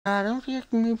I don't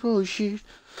think me bullshit.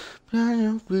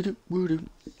 Tom,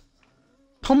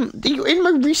 you're in my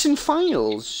recent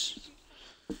files.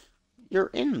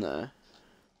 You're in there.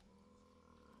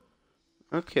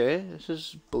 Okay, this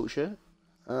is bullshit.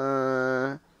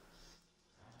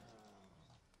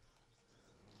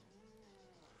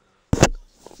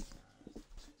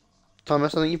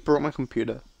 Thomas, I think you broke my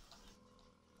computer.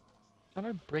 How did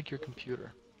I break your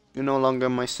computer? You're no longer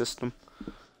in my system.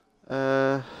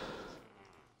 I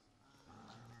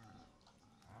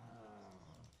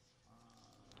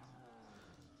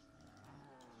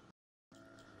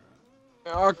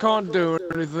can't do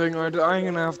anything. I ain't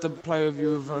gonna have to play with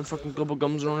you with fucking global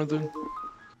gums or anything.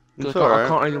 It's I alright.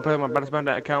 can't even play with my Best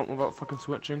Bandit account without fucking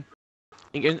switching.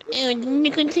 He goes,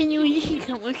 You continue this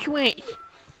account with Switch.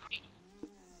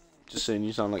 Just saying,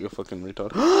 you sound like a fucking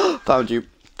retard. Found you.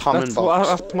 Tom in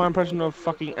box. that's my impression of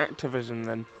fucking Activision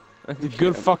then. That's a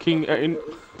good fucking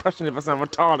impression if I sound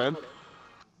retarded.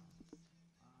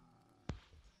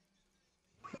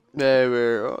 There we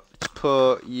go.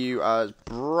 Put you as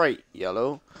bright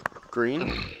yellow.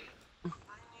 Green.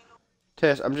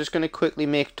 Tess, I'm just gonna quickly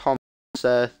make Tom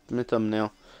my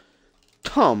thumbnail.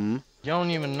 Tom You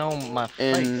don't even know my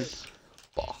in face.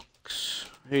 box.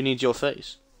 Who needs your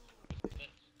face?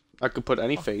 I could put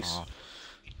any face.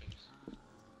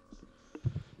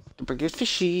 The big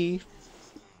fishy.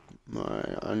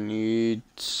 I need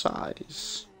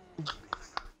size.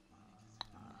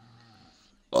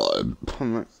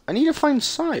 I need to find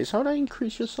size. How do I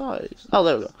increase your size? Oh,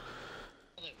 there we go.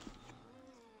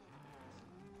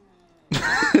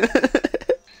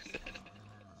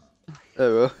 There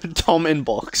we go. Tom in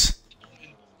box.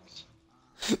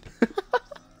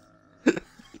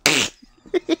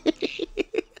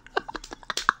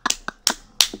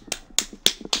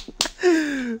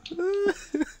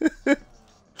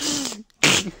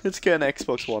 Let's get an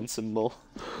Xbox One symbol.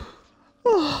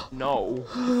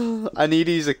 No. I need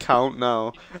his account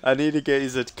now. I need to get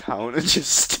his account and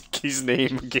just stick his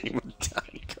name and Game of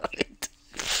Tank on it.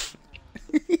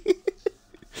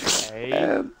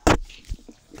 Hey.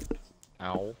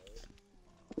 Ow.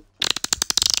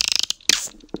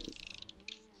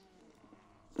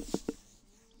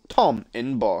 Tom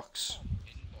inbox.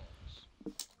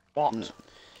 What?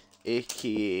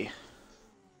 AKA.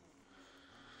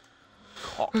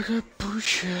 Cock.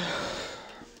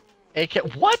 AK,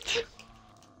 what?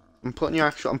 I'm putting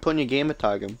your gamer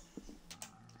tag in.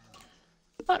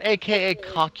 Not AKA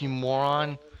cock, you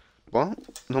moron. What?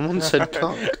 No one said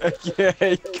cock.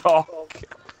 Yeah, cock.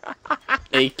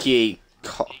 AKA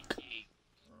cock.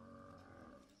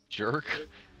 Jerk.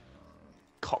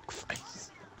 Cockface.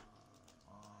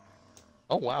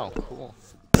 Oh wow, cool.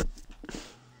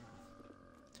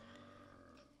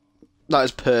 That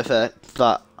is perfect.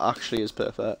 That actually is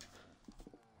perfect.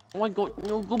 Oh, I got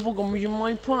no bubblegum in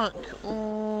my pack.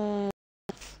 Oh.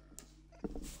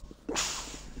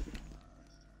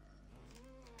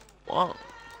 What?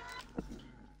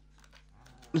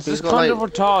 This He's is got, kind of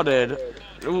like- retarded.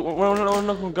 When I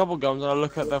look at Gumbalgums and I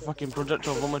look at their fucking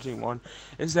projectile vomiting one,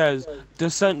 it says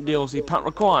Descent DLC pack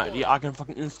required. Yeah, I can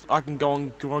go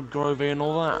on Grovey and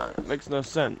all that. It makes no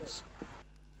sense.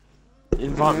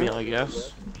 Invite me, I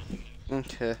guess.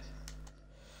 Okay.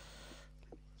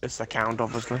 It's the count,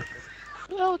 obviously.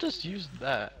 Well, just use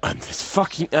that. And this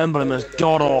fucking emblem is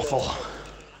god awful.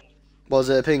 Was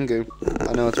it a Pingu?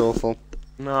 I know it's awful.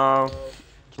 No,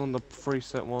 it's one of the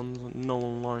preset ones that no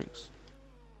one likes.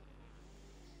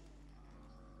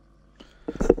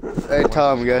 Hey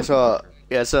Tom, guess what?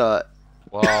 Guess what?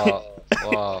 Wow,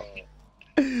 wow.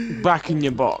 Back in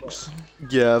your box.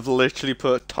 Yeah, I've literally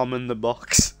put Tom in the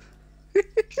box.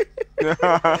 You're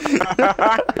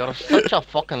such a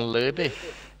fucking looby.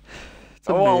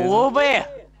 Oh, a little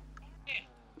bit.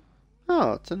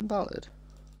 Oh, it's invalid.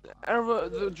 Ever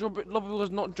the lobby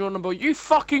was not joinable. You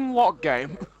fucking what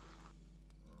game?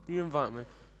 You invite me.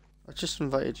 I just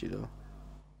invited you though.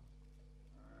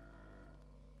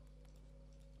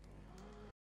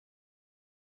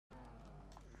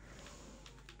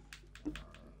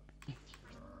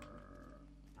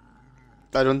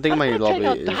 I don't think my lobby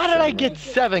is. How did I get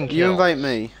 7 kills? You invite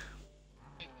me.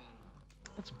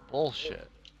 That's bullshit.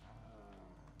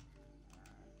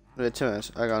 Wait 2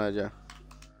 minutes. I got an idea.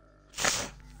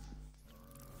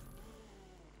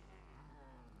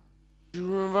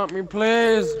 You invite me,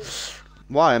 please.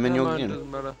 Why? I'm in Never your mind, game.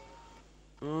 doesn't matter.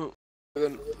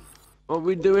 Then what are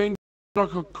we doing?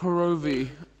 Like a Kurovi.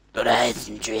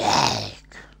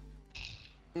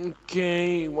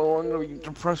 Okay, well I'm gonna be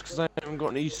depressed because I haven't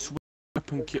got any sweet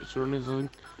weapon kits or anything.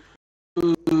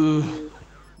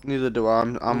 Neither do I.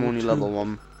 I'm only level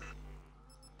 1.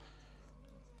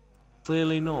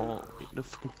 Clearly not. You're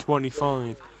fucking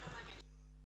 25.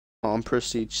 Oh, I'm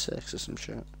prestige 6 or some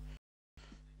shit.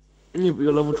 Yeah, but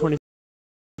you're level 26,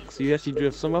 so you actually do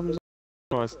have some weapons.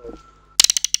 Nice.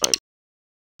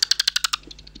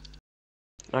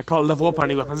 I can't level up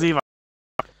any weapons either.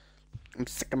 I'm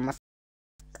sick of my.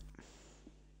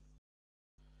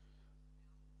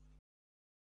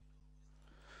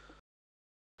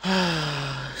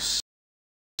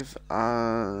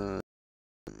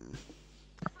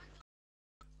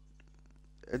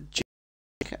 J,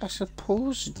 I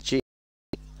suppose J.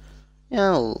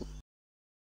 Yeah,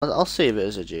 I'll save it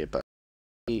as a J, but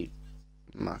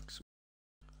max.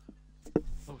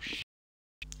 Oh shit.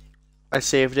 I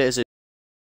saved it as a J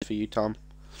for you, Tom.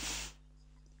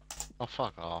 Oh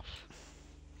fuck off.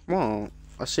 Well,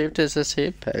 I saved it as a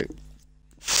save pack.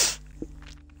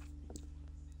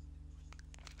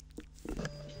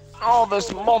 Oh, this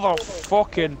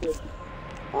motherfucking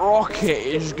rocket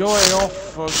is going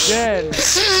off again.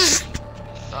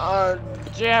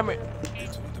 Damn it.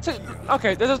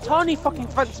 Okay, there's a tiny fucking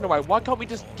fence in the way. Why can't we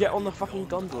just get on the fucking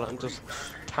gondola and just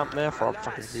camp there for a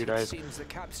fucking few days?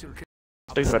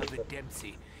 Stupid.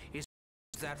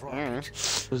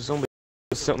 The zombie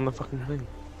just sit on the fucking thing.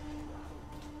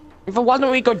 But why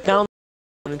don't we go down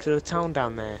into the town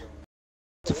down there?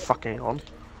 It's a fucking on.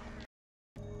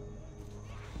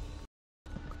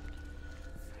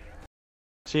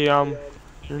 See, you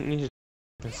need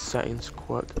to settings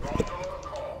quick.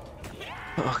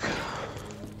 Okay.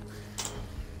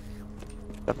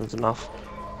 Seven's enough.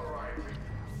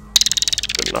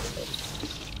 Good enough.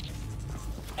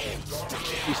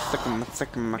 You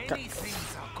suck my cock.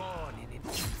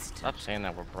 Stop saying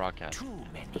that we're broadcasting.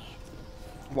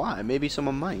 Why? Maybe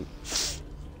someone might.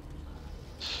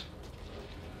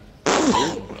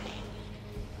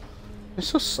 You're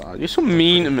so sad. You're so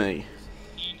mean to me.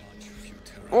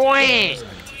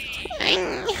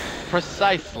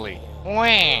 Precisely.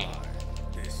 Wah.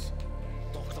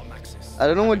 I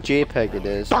don't know what JPEG it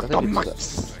is. I think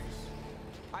it's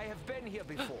I have been here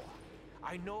before.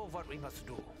 I know what we must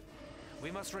do.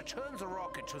 We must return the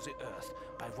rocket to the Earth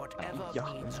by whatever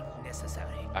means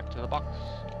necessary. Back to the box.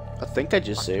 I think I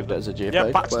just saved it as a JPEG.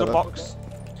 Yeah, back to the but, box.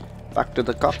 Back to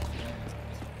the cock.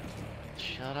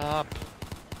 Shut up.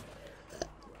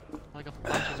 Like a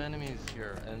bunch of enemies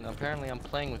here, and apparently I'm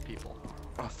playing with people.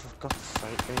 Oh, for God's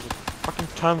sake, can you just fucking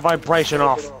turn vibration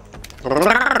off?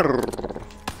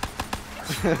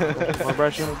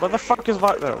 Vibration? Where the fuck is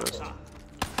that?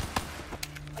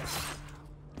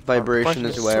 Vibration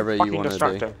is wherever you want to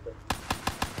be. be.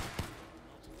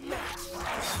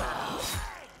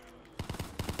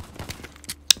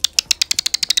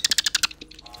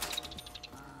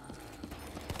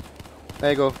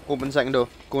 There you go. Open second door.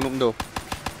 Go and open door.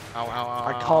 Ow, ow, ow.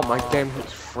 I can't, my game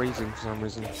keeps freezing for some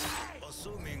reason.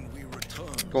 Assuming we return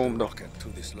Go on, the Doc. rocket to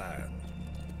this land,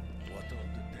 what of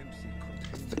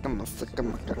the Dempsey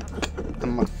contains?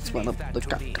 I'm gonna swell up the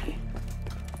cock.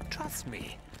 Trust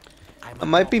me. I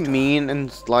might be mean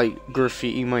and like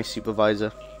graffiti my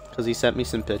supervisor because he sent me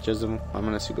some pictures of him. I'm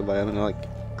gonna supervise him and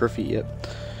like graffiti it.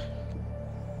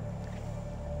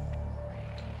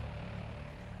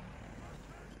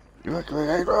 You're like,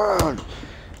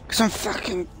 because I'm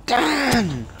fucking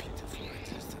done. Pitiful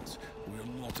existence will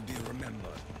not be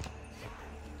remembered.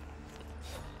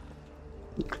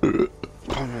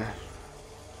 Oh, man.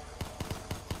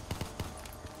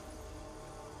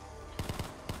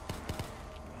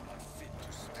 Not fit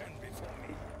to stand before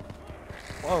me.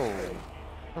 Whoa.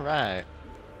 Alright.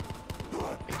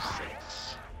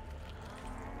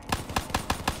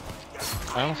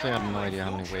 I honestly have no idea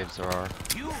how many waves there are.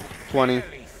 20.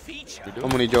 How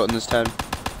many jot in this 10?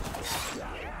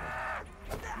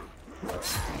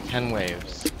 10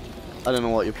 waves. I don't know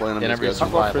what you're playing on In this every guys.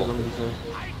 survival.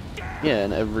 Yeah,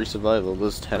 in every survival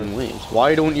there's 10 waves.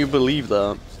 Why don't you believe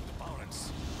that? I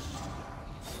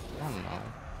don't know.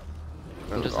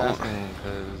 I'm just asking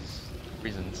because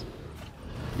reasons.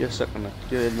 You're sitting there.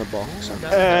 You're in the box.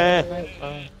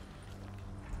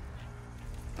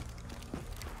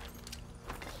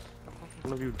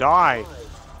 One of you die.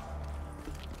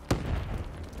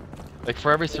 Like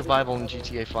for every survival in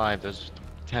GTA 5, there's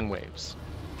 10 waves,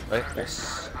 right?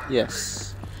 Yes.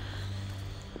 Yes.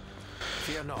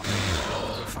 Fear not.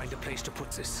 We'll find a place to put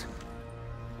this.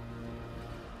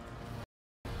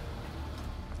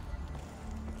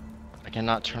 I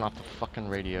cannot turn off the fucking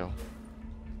radio.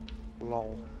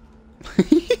 Lol.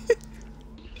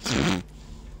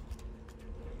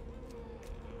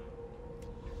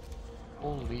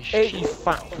 Holy Hey, shit. you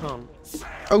fat cunt.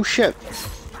 Oh shit.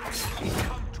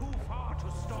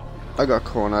 I got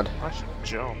cornered. I should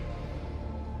jump.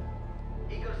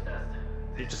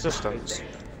 Need assistance.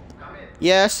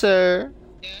 Yes, sir.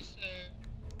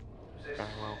 Okay,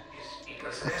 well.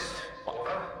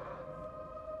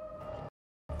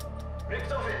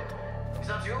 Richtofen, is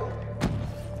that you?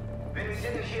 When we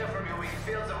didn't hear from you, we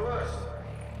feared the worst.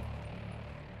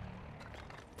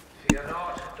 Fear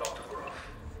not, Dr. Groff.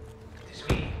 It is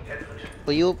me, Edward.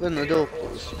 Will you open the door,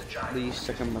 please? Please,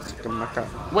 second my cat.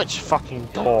 Which fucking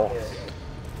door?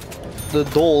 The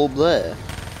door up there.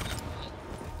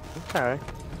 Okay.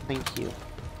 Thank you.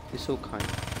 You're so kind.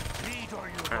 Lead or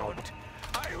you Ow. don't.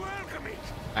 I welcome it.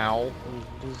 Ow.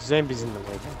 There's zombies in the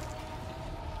way.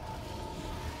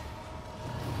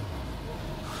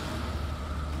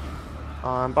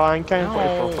 I'm buying cane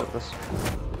No. for this.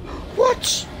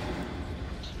 What?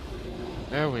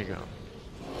 There we go.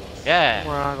 Yeah.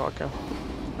 Where I gotta go?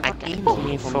 I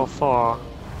need for far.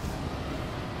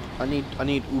 I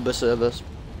need Uber service.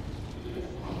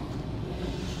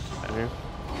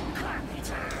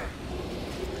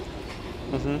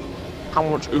 How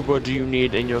much Uber do you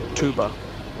need in your tuba?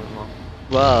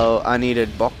 Well, I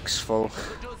needed box full.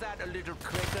 Do that a little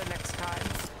quicker next time.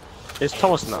 Is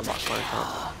Thomas in that box? I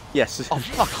can't. Yes. Oh,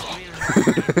 fuck off.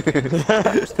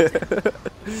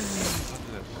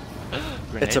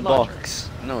 It's a Grenade launcher. box.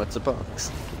 No, it's a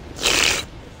box.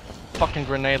 Fucking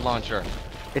grenade launcher.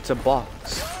 It's a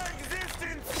box.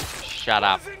 Shut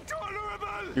up.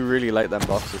 You really like them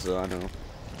boxes, though, I know.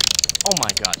 Oh my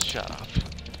god, shut up.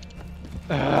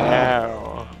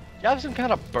 Oh. You have some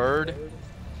kind of bird?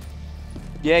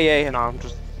 Yeah. No, I'm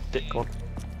just dick god.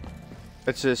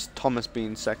 It's just Thomas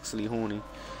being sexily horny.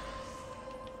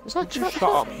 Is that Just shut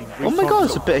up. You Oh my god,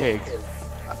 it's a retarded big. pig.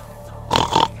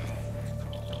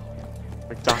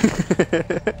 Like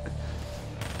that.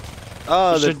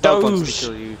 Oh, the It's a dog wants doge. to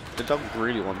kill you. The dog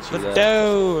really wants you The there.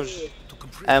 doge.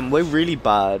 We're really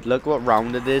bad. Look what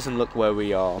round it is and look where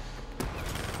we are.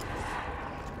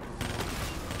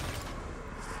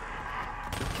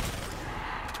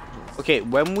 Okay,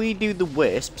 when we do the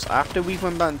wisps, after we've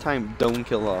went back in time, don't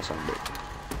kill our zombie.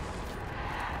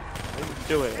 Didn't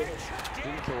do it.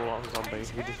 Didn't kill a lot of zombies.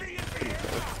 He just couldn't get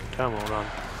the terminal run.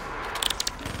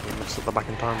 He missed at the back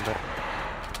in time bit.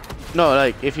 No,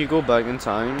 like, if you go back in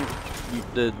time,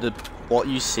 the what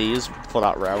you see is for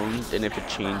that round, and if it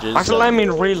changes... Actually, let me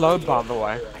reload, by the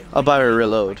way. I'll buy a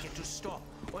reload. To stop.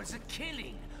 What's a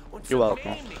killing? What's You're a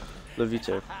welcome. maiming? Love you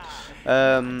too.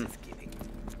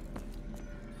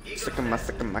 Second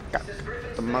my cat.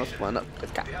 The mouse went up the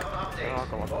cat. Oh,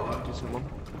 come on. Decent one.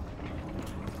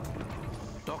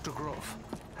 Dr. Grove,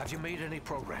 have you made any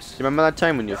progress? Do you remember that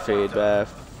time when you paid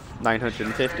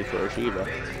 950 for a Shiva?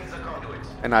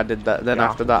 And I did that, then Yeah.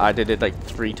 after that I did it like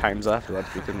 3 times after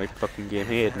that because my fucking game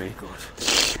hated me.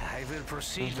 I will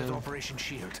proceed with Operation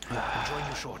Shield. I'll join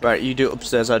you shortly. Right, you do it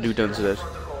upstairs, I do downstairs.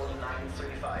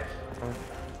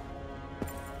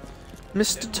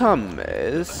 Mr.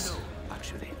 Thomas,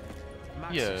 Actually,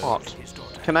 Yes. What? his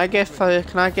daughter. can I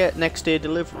get next day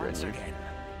delivery? Once again,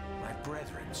 my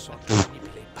brethren sought to manipulate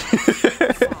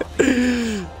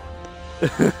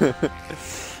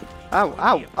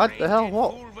Ow, what the hell,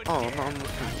 what? Oh, no, I'm looking.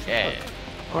 Yeah.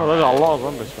 Oh, there's a lot of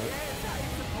zombies, man.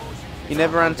 You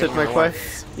never answered my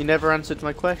question. You never answered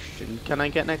my question. Can I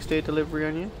get next day delivery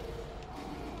on you?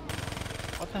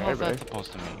 What the hell is that Maybe.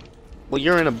 supposed to mean? Well,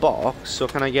 you're in a box, so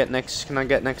can I get next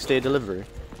day delivery?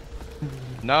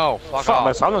 No, fuck Fuck off.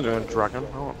 this, I'm not doing a dragon.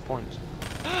 I want points.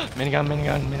 Minigun.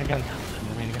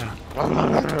 I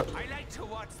like to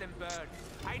watch them burn.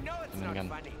 I know it's not Minigun.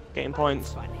 funny. Getting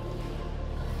points.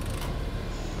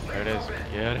 There it is.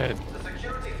 Get it.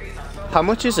 How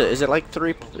much is it? Is it like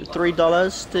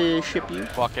 $3 to ship you?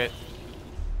 Fuck it.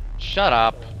 Shut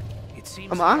up. It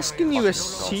seems I'm asking you a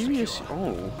serious.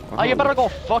 Oh. Oh, you better go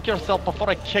fuck yourself before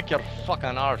I kick your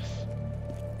fucking arse.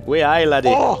 Wait, aye, laddie.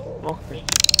 Oh! Okay.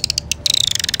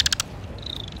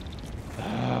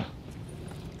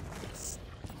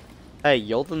 Hey,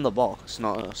 you're in the box,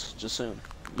 not us. Just saying.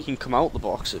 You can come out the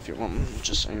box if you want.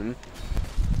 Just saying.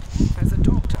 As a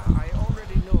doctor, I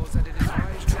already know that it is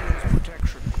wise to use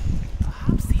protection.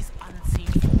 Perhaps these unseen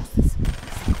forces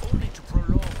seek only to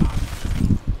prolong our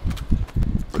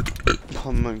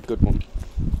Oh man, good one.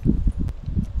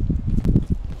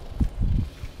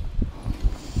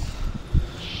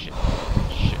 Shit.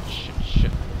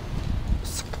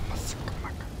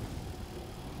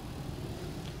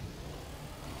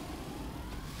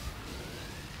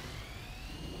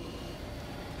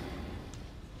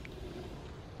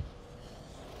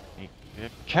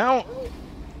 Count.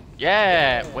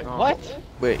 Yeah. Wait, what?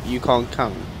 Wait, you can't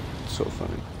count. So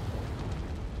funny.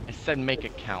 I said make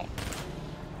it count.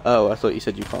 Oh, I thought you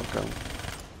said you can't count.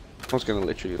 I was gonna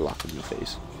literally laugh in your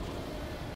face.